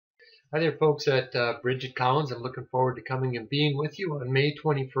Hi there, folks at Brigid Collins. I'm looking forward to coming and being with you on May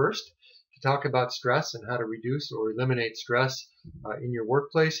 21st to talk about stress and how to reduce or eliminate stress in your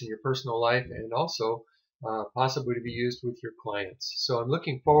workplace, in your personal life, and also possibly to be used with your clients. So I'm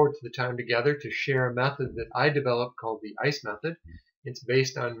looking forward to the time together to share a method that I developed called the ICE method. It's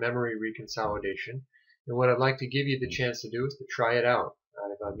based on memory reconsolidation. And what I'd like to give you the chance to do is to try it out.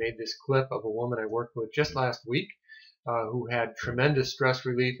 I've made this clip of a woman I worked with just last week who had tremendous stress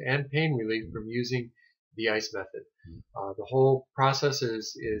relief and pain relief from using the ICE method. The whole process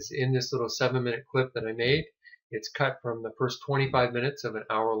is in this little 7-minute clip that I made. It's cut from the first 25 minutes of an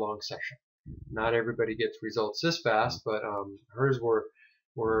hour-long session. Not everybody gets results this fast, but hers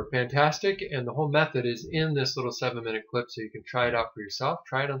were fantastic, and the whole method is in this little 7-minute clip, so you can try it out for yourself.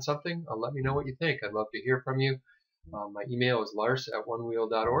 Try it on something. Let me know what you think. I'd love to hear from you. My email is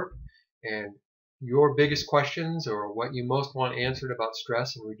lars@onewheel.org, and your biggest questions or what you most want answered about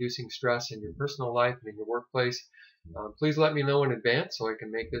stress and reducing stress in your personal life and in your workplace, please let me know in advance so I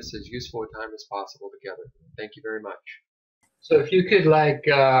can make this as useful a time as possible together. Thank you very much. So if you could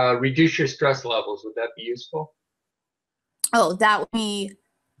reduce your stress levels, would that be useful? Oh, that would be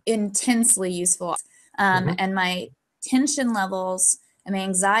intensely useful. And my tension levels and my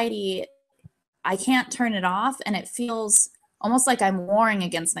anxiety, I can't turn it off, and it feels almost like I'm warring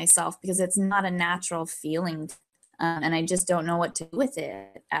against myself because it's not a natural feeling, and I just don't know what to do with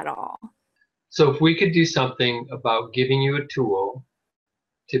it at all. So if we could do something about giving you a tool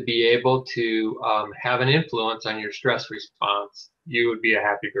to be able to have an influence on your stress response, you would be a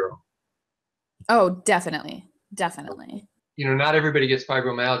happy girl. Oh, definitely. Definitely. You know, not everybody gets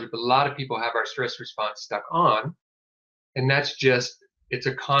fibromyalgia, but a lot of people have our stress response stuck on, and that's just, it's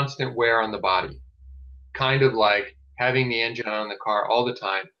a constant wear on the body. Kind of like having the engine on the car all the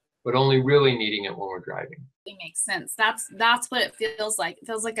time, but only really needing it when we're driving. It makes sense. That's what it feels like. It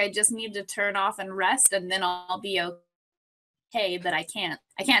feels like I just need to turn off and rest, and then I'll be okay, but I can't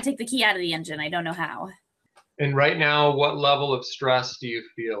take the key out of the engine. I don't know how. And right now, what level of stress do you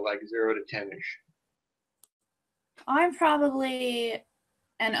feel, like 0 to 10-ish? I'm probably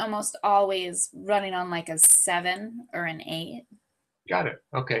and almost always running on like a 7 or an 8. Got it.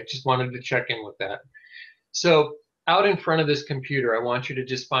 Okay, just wanted to check in with that. So out in front of this computer, I want you to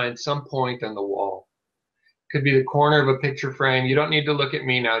just find some point on the wall. Could be the corner of a picture frame. You don't need to look at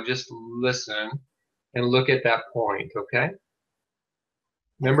me now. Just listen and look at that point, okay?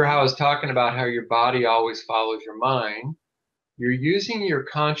 Remember how I was talking about how your body always follows your mind? You're using your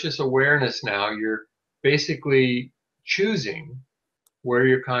conscious awareness now. You're basically choosing where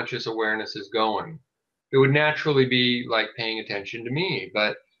your conscious awareness is going. It would naturally be like paying attention to me,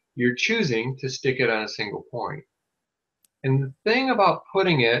 but you're choosing to stick it on a single point. And the thing about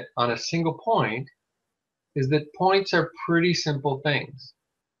putting it on a single point is that points are pretty simple things.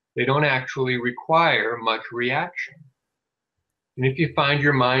 They don't actually require much reaction. And if you find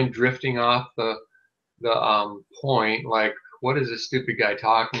your mind drifting off the point, like, what is this stupid guy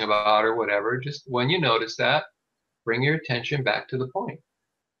talking about or whatever, just when you notice that, bring your attention back to the point.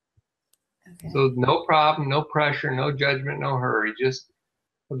 Okay. So no problem, no pressure, no judgment, no hurry, just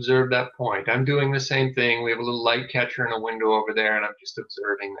observe that point. I'm doing the same thing. We have a little light catcher in a window over there, and I'm just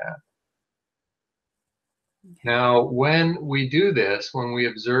observing that. Okay. Now, when we do this, when we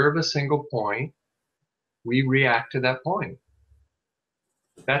observe a single point, we react to that point.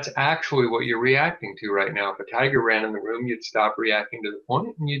 That's actually what you're reacting to right now. If a tiger ran in the room, you'd stop reacting to the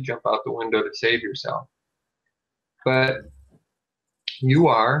point and you'd jump out the window to save yourself. But you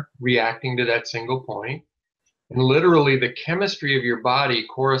are reacting to that single point. And literally the chemistry of your body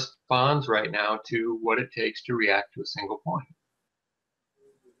corresponds right now to what it takes to react to a single point,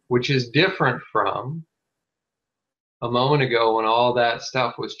 which is different from a moment ago when all that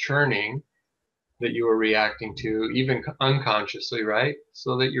stuff was churning that you were reacting to, even unconsciously, right?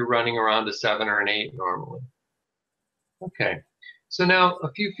 So that you're running around a 7 or an 8 normally. Okay, so now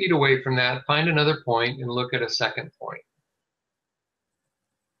a few feet away from that, find another point and look at a second point.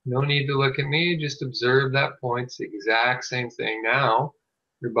 No need to look at me, just observe that point. It's the exact same thing. Now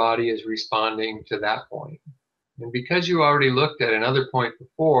your body is responding to that point. And because you already looked at another point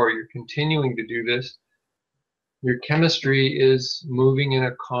before, you're continuing to do this. Your chemistry is moving in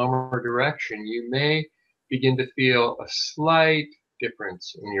a calmer direction. You may begin to feel a slight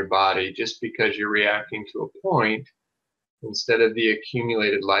difference in your body just because you're reacting to a point instead of the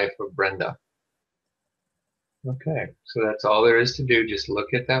accumulated life of Brenda. Okay, so that's all there is to do. Just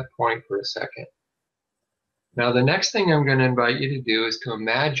look at that point for a second. Now the next thing I'm going to invite you to do is to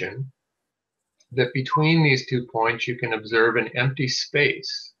imagine that between these 2 points you can observe an empty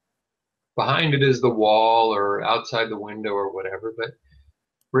space. Behind it is the wall or outside the window or whatever, but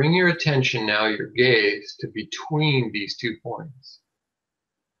bring your attention now, your gaze, to between these 2 points.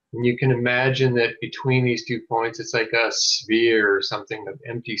 And you can imagine that between these 2 points, it's like a sphere or something of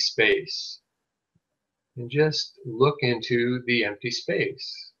empty space. And just look into the empty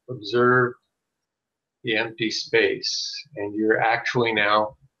space. Observe the empty space. And you're actually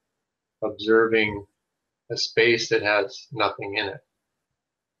now observing a space that has nothing in it.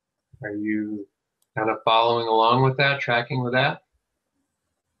 Are you kind of following along with that, tracking with that?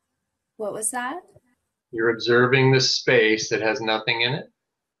 What was that? You're observing the space that has nothing in it.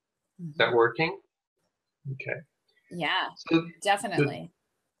 Is that working? Okay. Yeah, So definitely.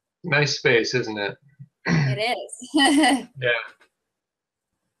 Nice space, isn't it? It is. Yeah.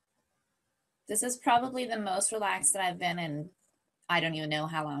 This is probably the most relaxed that I've been in, I don't even know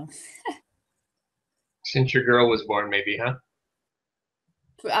how long. Since your girl was born, maybe, huh?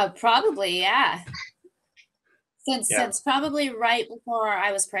 Probably, yeah. Yeah. Since probably right before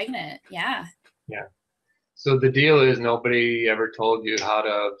I was pregnant, yeah. Yeah. So the deal is nobody ever told you how to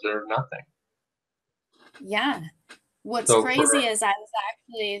observe nothing. Yeah. What's So crazy is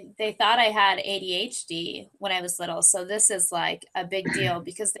they thought I had ADHD when I was little. So this is like a big deal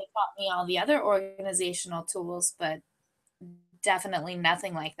because they taught me all the other organizational tools, but definitely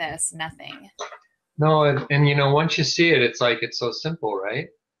nothing like this, nothing. No, and you know, once you see it, it's like it's so simple, right?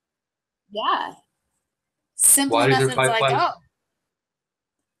 Yeah. Simple Why does enough your that it's fight like, flight?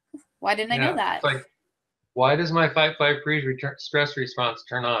 oh, why didn't I know that? It's like, why does my fight, flight, freeze stress response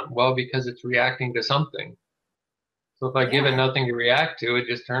turn on? Well, because it's reacting to something. So if I give it nothing to react to, it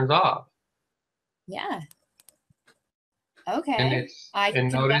just turns off. Yeah. Okay. And I can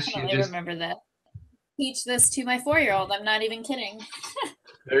notice definitely remember that. Teach this to my 4-year-old. I'm not even kidding.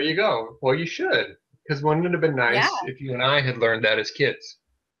 There you go. Well, you should. Because wouldn't it have been nice if you and I had learned that as kids?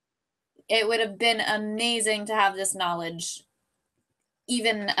 It would have been amazing to have this knowledge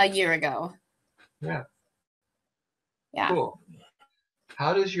even a year ago. Yeah. Yeah. Cool.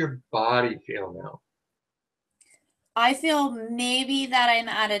 How does your body feel now? I feel maybe that I'm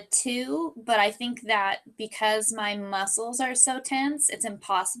at a 2, but I think that because my muscles are so tense, it's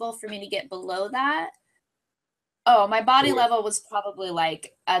impossible for me to get below that. Oh, my body level was probably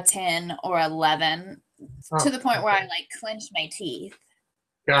like a 10 or 11 to the point where I like clenched my teeth.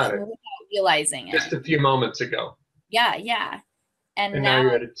 Got it. Without realizing it. Just a few moments ago. Yeah, yeah. And now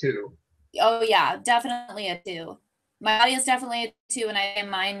you're at a 2. Oh yeah, definitely a 2. My body is definitely a 2, and my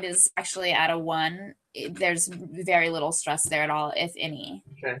mind is actually at a 1. There's very little stress there at all, if any.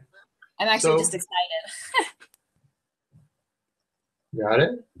 Okay. I'm actually just excited. Got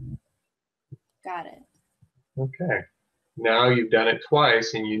it? Got it. Okay. Now you've done it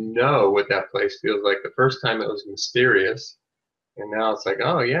twice, and you know what that place feels like. The first time it was mysterious, and now it's like,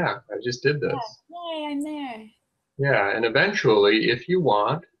 oh yeah, I just did this. Yeah. Yay, I'm there. Yeah, and eventually, if you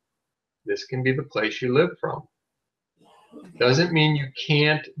want, this can be the place you live from. Doesn't mean you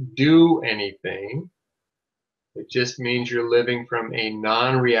can't do anything. It just means you're living from a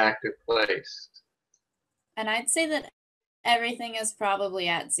non-reactive place. And I'd say that everything is probably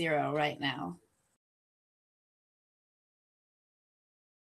at 0 right now.